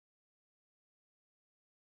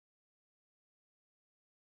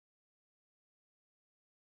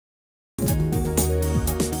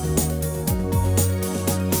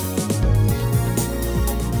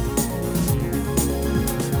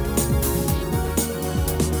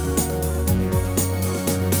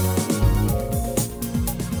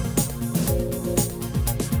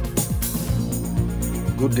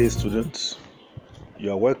Good day, students.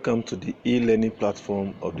 You are welcome to the e-learning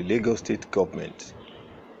platform of the Lagos State Government.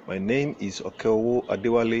 My name is Okeowo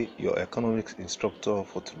Adewale, your economics instructor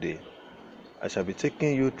for today. I shall be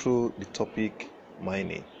taking you through the topic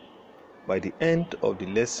mining. By the end of the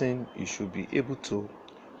lesson, you should be able to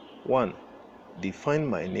 1. Define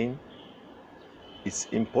mining, its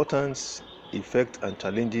importance, effect, and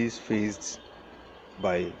challenges faced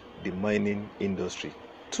by the mining industry.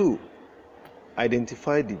 2.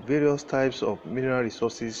 Identify the various types of mineral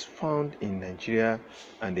resources found in Nigeria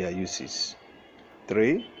and their uses.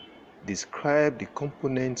 3. Describe the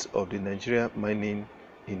components of the Nigeria mining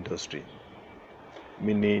industry.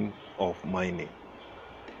 Meaning of mining.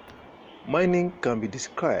 Mining can be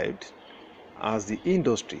described as the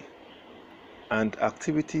industry and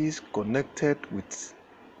activities connected with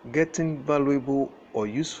getting valuable or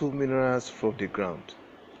useful minerals from the ground.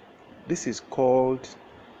 This is called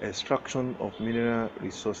extraction of mineral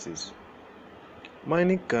resources.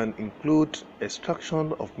 Mining can include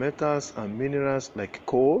extraction of metals and minerals like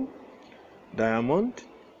coal, diamond,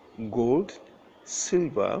 gold,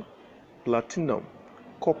 silver, platinum,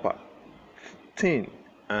 copper, tin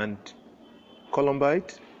and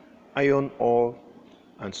columbite, iron ore,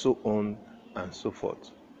 and so on and so forth.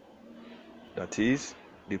 That is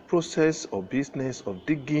the process or business of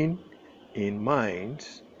digging in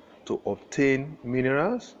mines to obtain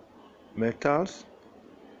minerals, metals,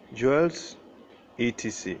 jewels,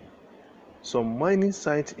 etc. Some mining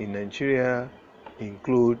sites in Nigeria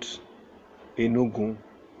include Enugu,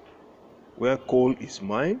 where coal is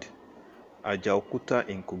mined, Ajaokuta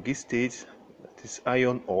in Kogi State, that is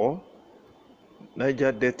iron ore,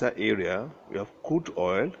 Niger Delta area, we have crude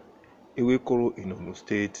oil, Iwekoro in Ogun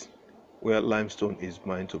State, where limestone is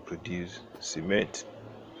mined to produce cement.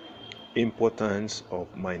 Importance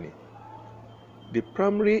of mining. The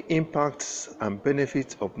primary impacts and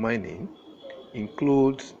benefits of mining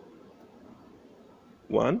include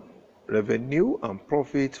 1. Revenue and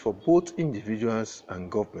profit for both individuals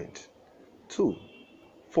and government. 2.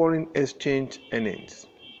 Foreign exchange earnings.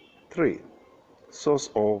 3. Source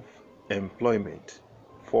of employment.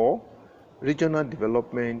 4. Regional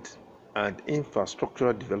development and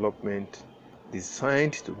infrastructural development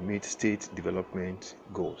designed to meet state development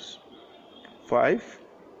goals. 5.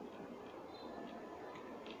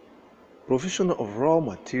 Provision of raw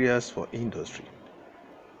materials for industry.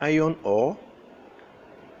 Iron ore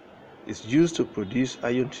is used to produce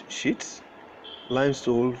iron sheets,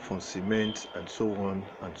 limestone for cement, and so on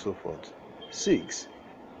and so forth. 6.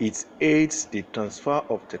 It aids the transfer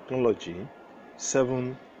of technology.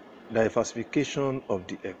 7. Diversification of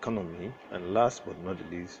the economy. And last but not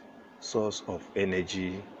least, source of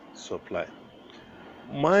energy supply.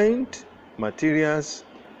 Mined materials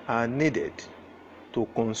are needed to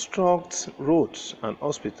construct roads and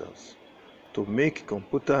hospitals, to make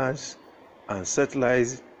computers and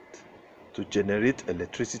satellites, to generate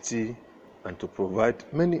electricity, and to provide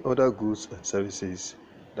many other goods and services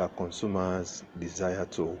that consumers desire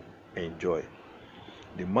to enjoy.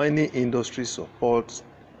 The mining industry supports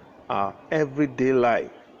our everyday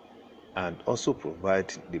life and also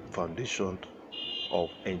provides the foundation of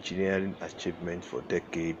engineering achievement for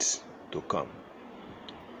decades to come.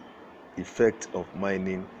 Effect of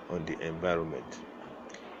mining on the environment.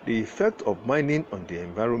 The effect of mining on the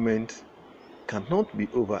environment cannot be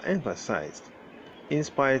overemphasized in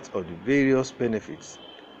spite of the various benefits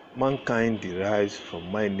mankind derives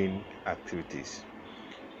from mining activities.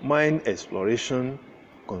 Mine exploration,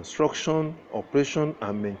 construction, operation,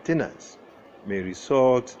 and maintenance may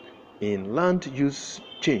result in land use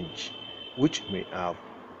change, which may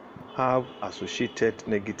have associated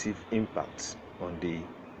negative impacts on the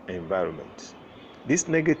environment. These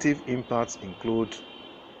negative impacts include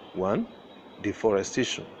 1.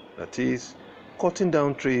 Deforestation, that is, cutting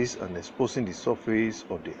down trees and exposing the surface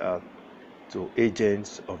of the earth to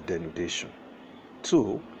agents of denudation.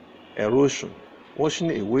 2. Erosion,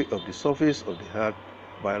 washing away of the surface of the earth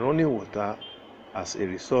by running water as a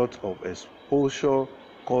result of exposure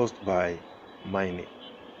caused by mining.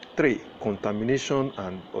 3. Contamination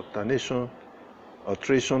and alteration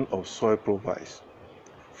of soil profiles.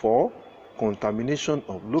 4. Contamination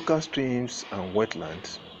of local streams and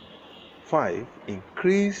wetlands. 5.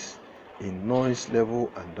 Increase in noise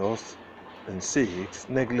level and dust. And 6.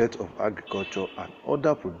 Neglect of agriculture and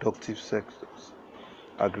other productive sectors.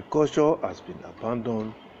 Agriculture has been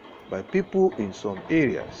abandoned by people in some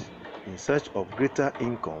areas in search of greater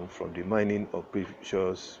income from the mining of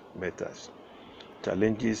precious metals.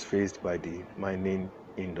 Challenges faced by the mining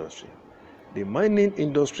industry. The mining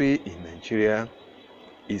industry in Nigeria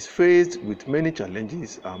is faced with many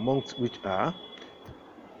challenges, amongst which are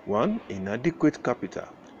 1. Inadequate capital.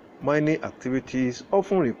 Mining activities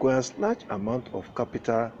often requires large amount of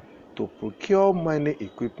capital to procure mining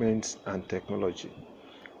equipment and technology.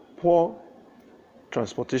 Poor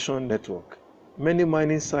transportation network. Many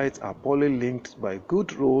mining sites are poorly linked by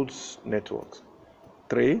good roads networks.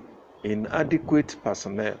 3. Inadequate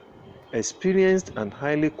personnel. Experienced and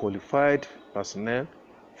highly qualified personnel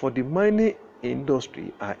for the mining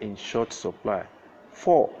industry are in short supply.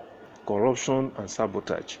 4. Corruption and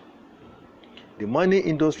sabotage. The mining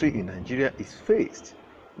industry in Nigeria is faced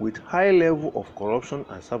with high level of corruption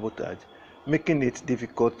and sabotage, making it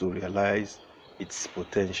difficult to realize its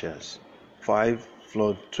potentials. 5.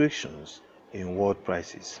 Fluctuations in world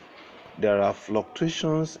prices. There are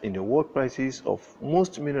fluctuations in the world prices of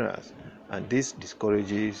most minerals, and this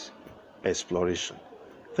discourages exploration.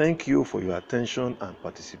 Thank you for your attention and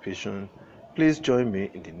participation. Please join me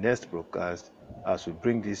in the next broadcast as we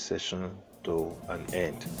bring this session to an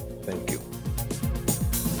end. Thank you.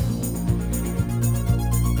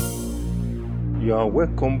 You are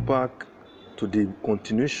welcome back to the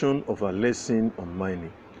continuation of our lesson on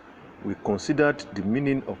mining. We considered the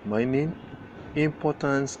meaning of mining,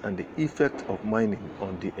 importance, and the effect of mining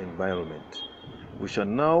on the environment. We shall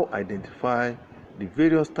now identify the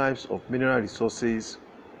various types of mineral resources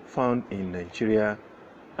found in Nigeria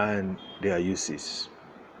and their uses.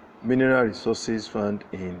 Mineral resources found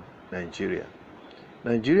in Nigeria.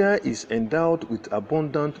 Nigeria is endowed with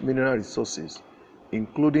abundant mineral resources,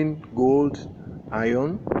 including gold,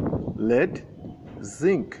 iron, lead,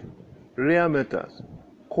 zinc, rare metals,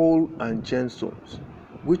 coal, and gemstones,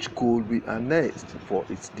 which could be harnessed for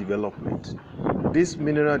its development. These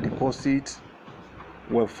mineral deposits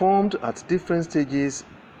were formed at different stages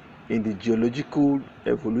in the geological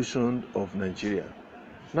evolution of Nigeria.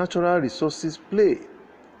 Natural resources play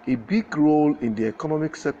a big role in the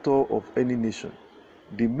economic sector of any nation.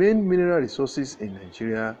 The main mineral resources in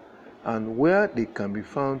Nigeria and where they can be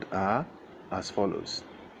found are as follows.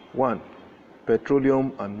 1.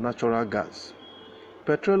 Petroleum and natural gas.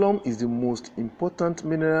 Petroleum is the most important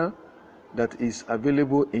mineral that is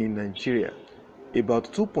available in Nigeria. About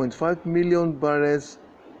 2.5 million barrels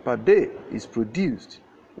per day is produced,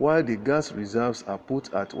 while the gas reserves are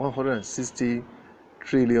put at 160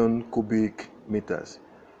 trillion cubic meters.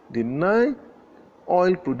 The 9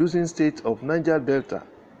 oil-producing states of Niger Delta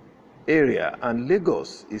area and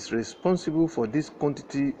Lagos is responsible for this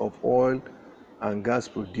quantity of oil and gas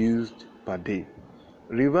produced per day.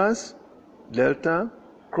 Rivers, Delta,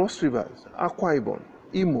 Cross Rivers, Akwa Ibom,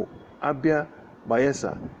 Imo, Abia,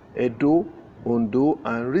 Bayelsa, Edo, Ondo,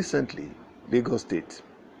 and recently Lagos State.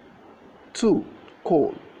 2.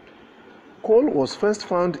 Coal. Coal was first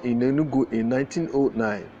found in Enugu in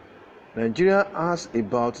 1909. Nigeria has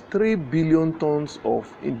about 3 billion tons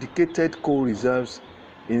of indicated coal reserves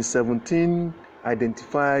in 17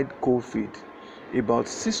 identified coal fields. About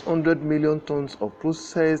 600 million tons of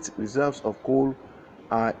processed reserves of coal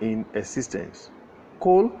are in existence.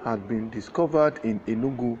 Coal had been discovered in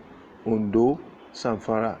Enugu, Ondo,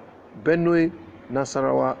 Zamfara, Benue,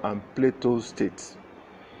 Nasarawa, and Plateau states.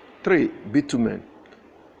 3. Bitumen.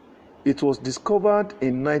 It was discovered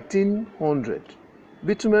in 1900.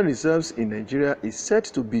 Bitumen reserves in Nigeria is said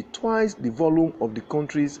to be twice the volume of the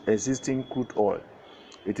country's existing crude oil.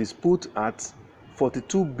 It is put at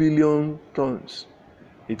 42 billion tons.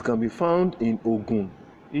 It can be found in Ogun,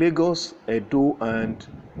 Lagos, Edo, and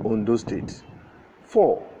Ondo states.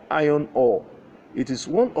 4. Iron ore. It is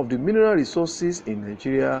one of the mineral resources in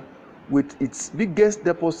Nigeria with its biggest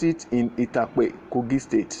deposit in Itakpe, Kogi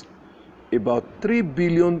state. About 3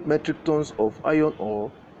 billion metric tons of iron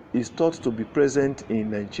ore is thought to be present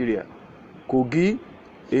in Nigeria. Kogi,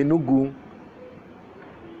 Enugu,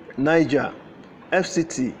 Niger,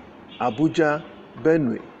 FCT, Abuja,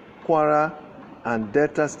 Benue, Kwara, and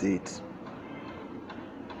Delta states.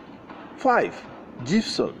 5.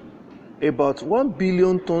 Gypsum. About 1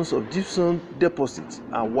 billion tons of gypsum deposits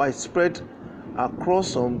are widespread across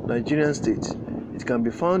some Nigerian states. It can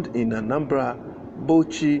be found in Anambra,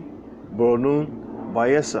 Bauchi, Borno,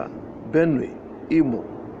 Bayelsa, Benue, Imo,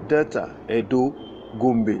 Delta, Edo,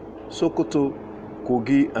 Gombe, Sokoto,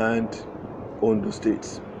 Kogi, and Ondo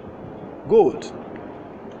states. Gold.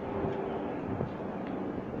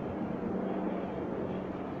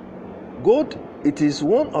 Gold, it is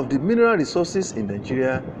one of the mineral resources in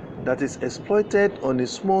Nigeria that is exploited on a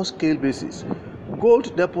small-scale basis.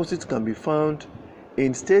 Gold deposits can be found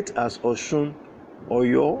in states as Osun,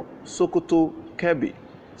 Oyo, Sokoto, Kebbi,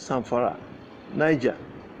 Zamfara, Niger,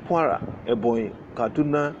 Kwara, Ebonyi,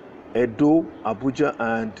 Kaduna, Edo, Abuja,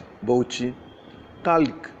 and Bauchi.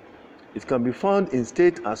 Talc. It can be found in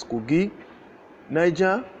states as Kogi,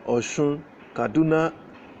 Niger, Osun, Kaduna.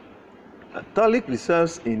 Metallic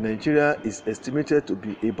reserves in Nigeria is estimated to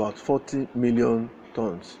be about 40 million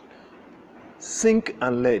tons. Zinc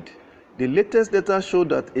and lead. The latest data show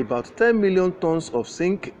that about 10 million tons of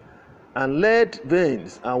zinc and lead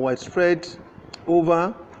veins are widespread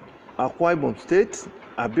over Akwa Ibom State,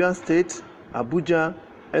 Abia State, Abuja,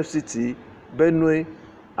 FCT, Benue,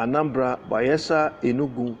 Anambra, Bayelsa,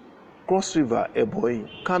 Enugu, Cross River,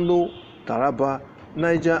 Ebonyi, Kano, Taraba,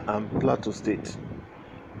 Niger, and Plateau State.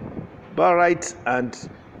 Barite and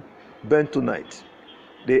bentonite.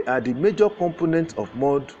 They are the major components of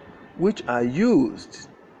mud which are used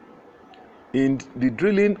in the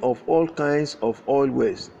drilling of all kinds of oil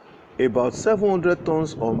wells. About 700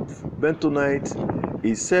 tons of bentonite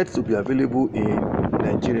is said to be available in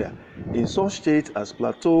Nigeria in such states as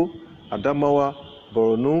Plateau, Adamawa,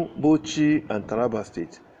 Borno, Bauchi, and Taraba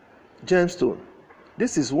State. Gemstone.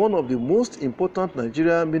 This is one of the most important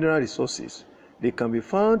Nigerian mineral resources. They can be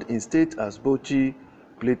found in states as Bauchi,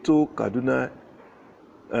 Plateau, Kaduna,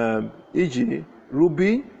 e.g.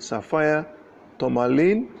 ruby, sapphire,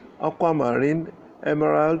 tourmaline, aquamarine,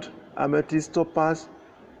 emerald, amethyst, topaz,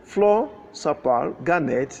 fluor, sapphire,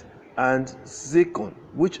 garnet, and zircon,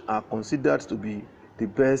 which are considered to be the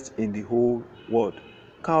best in the whole world.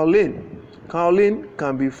 Kaolin. Kaolin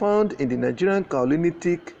can be found in the Nigerian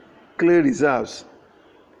kaolinitic clay reserves.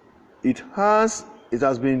 It has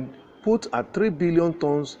been put at 3 billion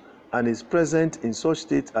tons and is present in such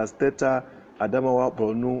states as Delta, Adamawa,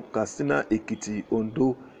 Borno, Katsina, Ekiti,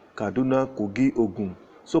 Ondo, Kaduna, Kogi, Ogun,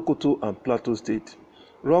 Sokoto, and Plateau State.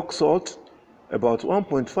 Rock salt. About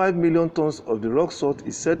 1.5 million tons of the rock salt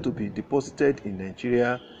is said to be deposited in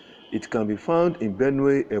Nigeria. It can be found in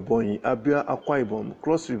Benue, Ebonyi, Abia, Akwa Ibom,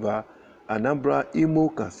 Cross River, Anambra, Imo,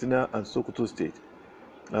 Katsina, and Sokoto State.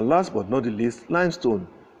 And last but not the least, limestone.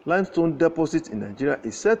 Limestone deposit in Nigeria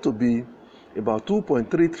is said to be about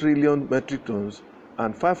 2.3 trillion metric tons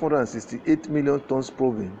and 568 million tons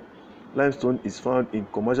proven. Limestone is found in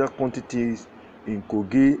commercial quantities in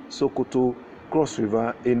Kogi, Sokoto, Cross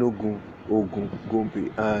River, Enugu, Ogun,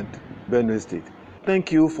 Gombe, and Benue State.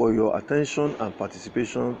 Thank you for your attention and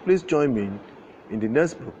participation. Please join me in the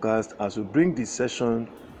next broadcast as we bring this session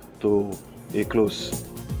to a close.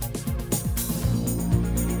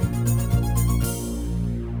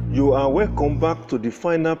 You are welcome back to the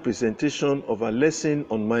final presentation of our lesson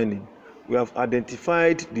on mining. We have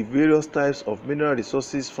identified the various types of mineral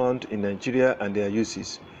resources found in Nigeria and their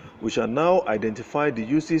uses. We shall now identify the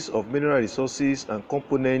uses of mineral resources and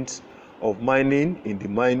components of mining in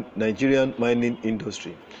the Nigerian mining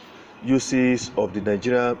industry. Uses of the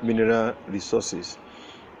Nigerian mineral resources.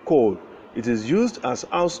 Coal. It is used as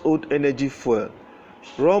household energy fuel,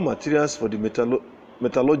 raw materials for the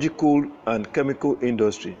metallurgical and chemical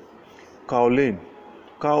industry. Kaolin.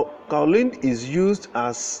 Kaolin is used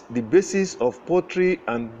as the basis of pottery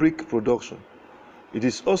and brick production. It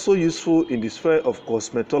is also useful in the sphere of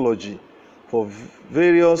cosmetology for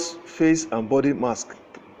various face and body masks,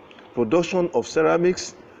 production of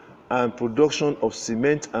ceramics, and production of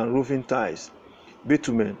cement and roofing tiles.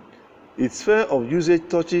 Bitumen. Its sphere of usage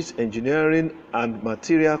touches engineering and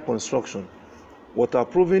material construction,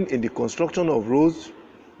 waterproofing in the construction of roads,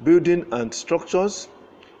 building and structures,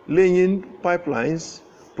 laying pipelines,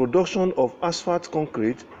 production of asphalt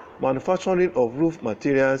concrete, manufacturing of roof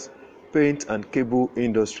materials, paint and cable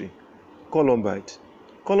industry. Columbite.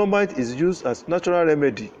 Columbite is used as natural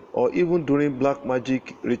remedy or even during black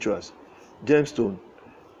magic rituals. Gemstone.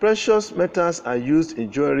 Precious metals are used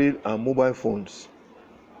in jewelry and mobile phones.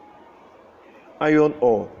 Iron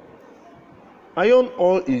ore. Iron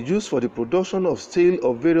ore is used for the production of steel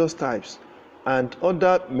of various types and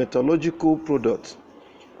other metallurgical products.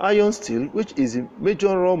 Iron steel, which is a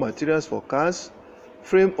major raw materials for cars,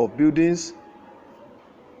 frame of buildings,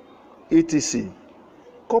 etc.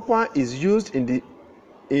 Copper is used in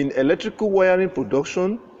electrical wiring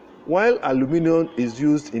production, while aluminum is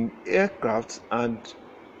used in aircraft and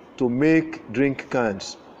to make drink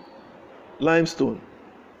cans. Limestone.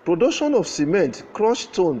 Production of cement,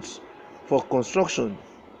 crushed stones for construction,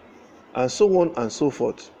 and so on and so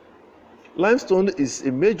forth. Limestone is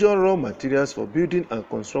a major raw materials for building and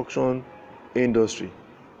construction industry.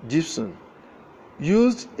 Gypsum.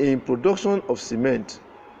 Used in production of cement,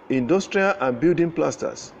 industrial and building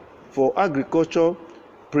plasters, for agriculture,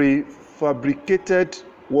 prefabricated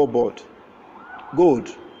wallboard.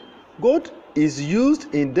 Gold. Gold is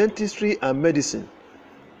used in dentistry and medicine,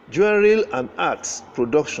 jewelry and arts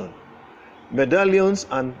production, medallions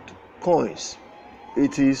and coins.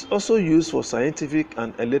 It is also used for scientific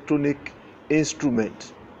and electronic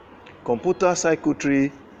instruments, computer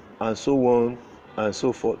circuitry, and so on and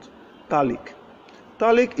so forth. Talc.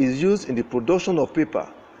 Talc is used in the production of paper.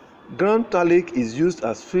 Ground talc is used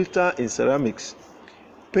as filter in ceramics,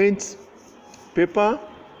 paint, paper,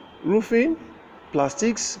 roofing,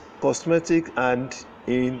 plastics, cosmetics, and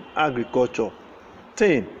in agriculture.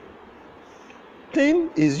 Tin. Tin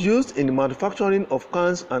is used in the manufacturing of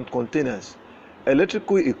cans and containers,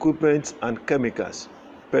 electrical equipment and chemicals.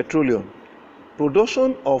 Petroleum.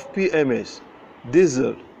 Production of PMS,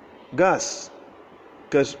 diesel, gas,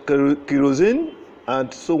 kerosene,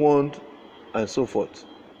 and so on and so forth.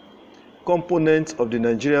 Components of the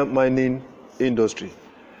Nigerian mining industry.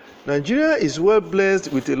 Nigeria is well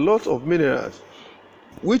blessed with a lot of minerals,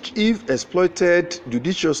 which, if exploited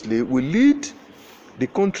judiciously, will lead the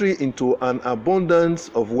country into an abundance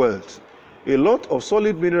of wealth. A lot of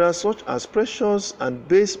solid minerals such as precious and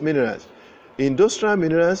base minerals, industrial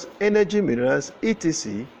minerals, energy minerals,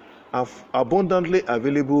 etc. are abundantly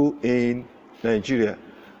available in Nigeria.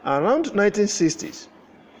 Around 1960s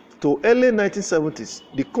to early 1970s,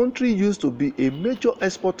 the country used to be a major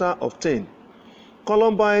exporter of tin,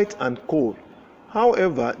 columbite, and coal.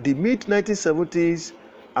 However, the mid-1970s,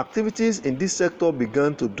 activities in this sector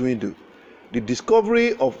began to dwindle. The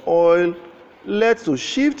discovery of oil led to a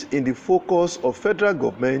shift in the focus of federal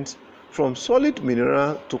government from solid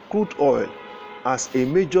mineral to crude oil as a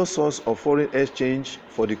major source of foreign exchange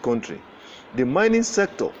for the country. The mining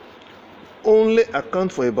sector only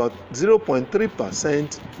accounts for about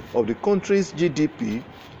 0.3% of the country's GDP,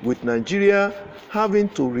 with Nigeria having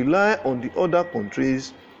to rely on the other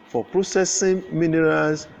countries for processing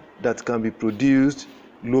minerals that can be produced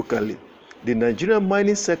locally. The Nigerian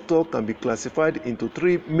mining sector can be classified into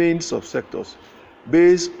three main subsectors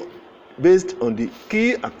based on the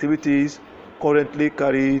key activities currently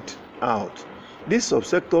carried out. These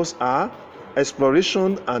subsectors are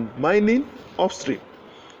exploration and mining upstream,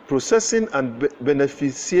 processing and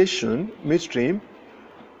beneficiation midstream,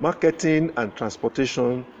 marketing and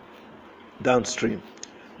transportation downstream.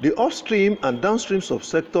 The upstream and downstream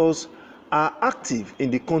subsectors are active in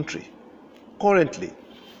the country currently,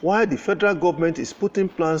 while the federal government is putting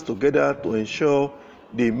plans together to ensure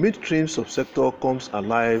the midstream subsector comes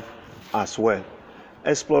alive as well.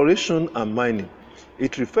 Exploration and mining.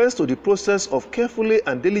 It refers to the process of carefully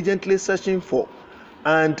and diligently searching for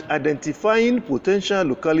and identifying potential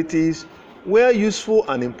localities where useful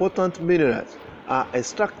and important minerals are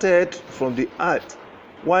extracted from the earth,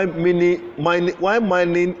 while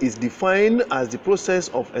mining is defined as the process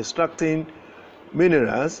of extracting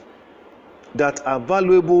minerals that are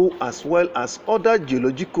valuable as well as other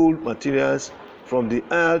geological materials from the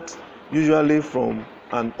earth, usually from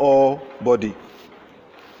an ore body.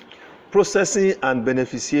 Processing and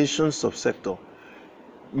beneficiation subsector.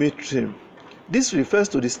 Midstream. This refers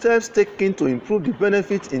to the steps taken to improve the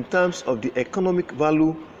benefit in terms of the economic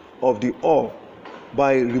value of the ore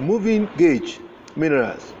by removing gauge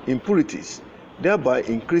minerals, impurities, thereby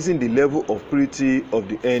increasing the level of purity of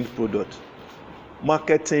the end product.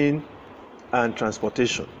 Marketing and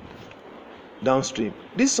transportation. Downstream.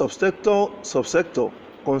 This subsector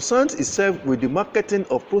concerns itself with the marketing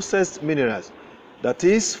of processed minerals, that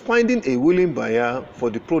is, finding a willing buyer for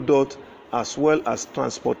the product as well as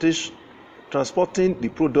transporting the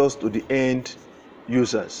products to the end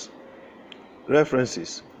users.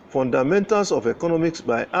 References: Fundamentals of Economics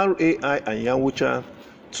by R.A.I. and Yawucha.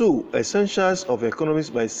 2. Essentials of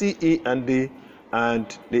Economics by C.E. Ande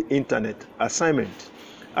and the Internet. Assignment: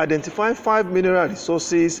 Identify 5 mineral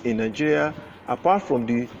resources in Nigeria apart from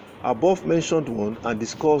the above mentioned one and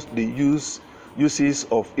discuss the uses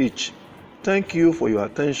of each. Thank you for your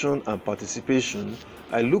attention and participation.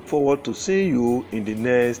 I look forward to seeing you in the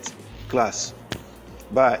next class.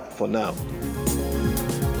 Bye for now.